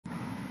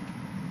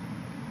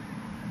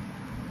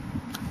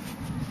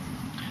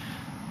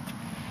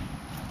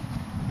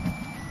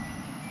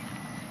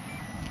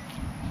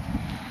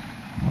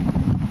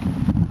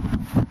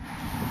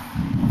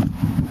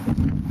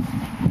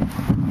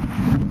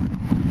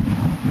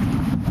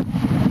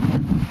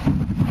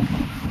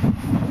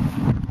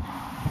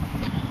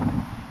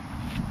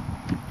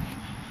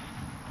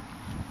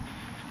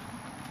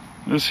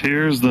guys,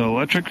 here's the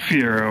electric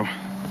Fiero.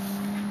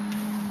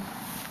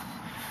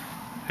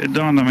 It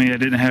dawned on me I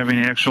didn't have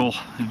any actual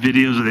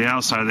videos of the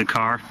outside of the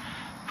car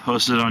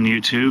posted on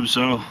YouTube,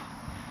 so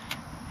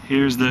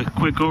here's the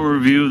quick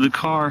overview of the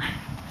car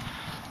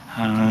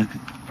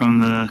from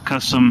the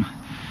custom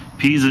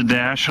Pisa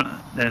dash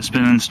that's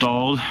been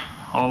installed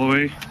all the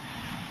way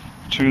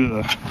to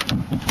the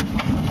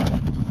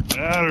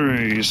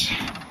batteries.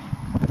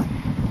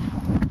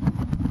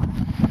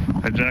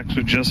 I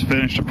actually just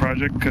finished a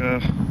project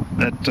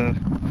that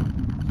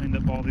cleaned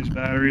up all these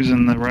batteries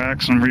in the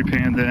racks and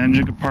repainted the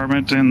engine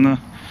compartment and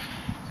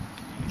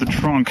the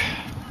trunk,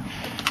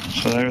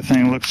 so that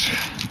everything looks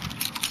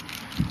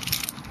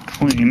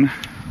clean.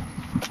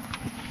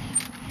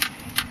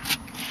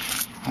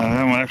 I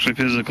haven't actually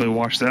physically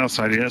washed the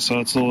outside yet, so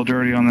it's a little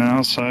dirty on the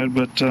outside,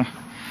 but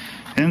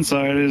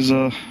inside is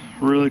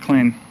really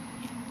clean.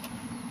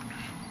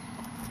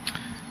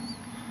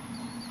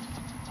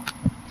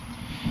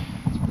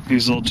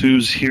 These little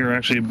tubes here are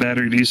actually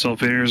battery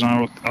desulfators,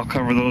 and I'll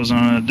cover those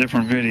on a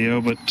different video,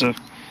 but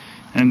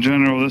in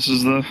general, this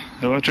is the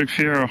electric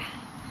Fiero.